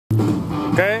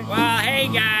Okay. Well, hey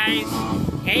guys,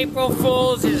 April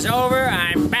Fool's is over.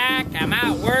 I'm back. I'm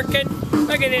out working.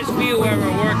 Look at this view where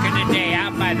we're working today,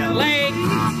 out by the lake.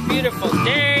 Beautiful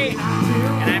day.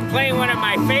 And I'm playing one of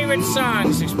my favorite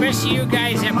songs, especially you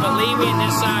guys that believe me in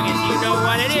this song, as you know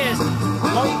what it is.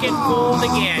 Won't Get Fooled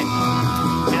Again.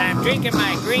 And I'm drinking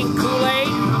my green Kool-Aid,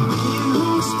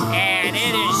 and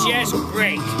it is just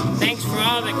great. Thanks for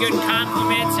all the good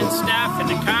compliments and stuff and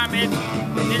the comments.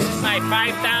 This is my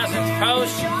 5,000th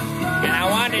post, and I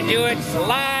want to do it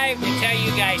live to tell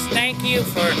you guys thank you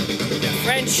for the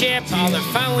friendship, all the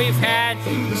fun we've had,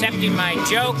 accepting my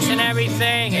jokes and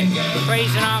everything, and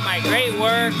praising all my great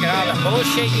work and all the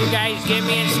bullshit you guys give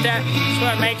me and stuff. It's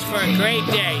what makes for a great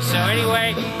day. So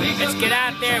anyway, let's get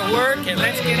out there and work, and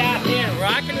let's get out there and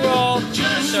rock and roll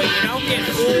so you don't get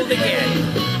fooled again.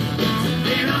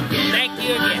 Thank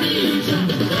you again.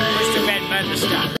 Mr. Bedbud to stop.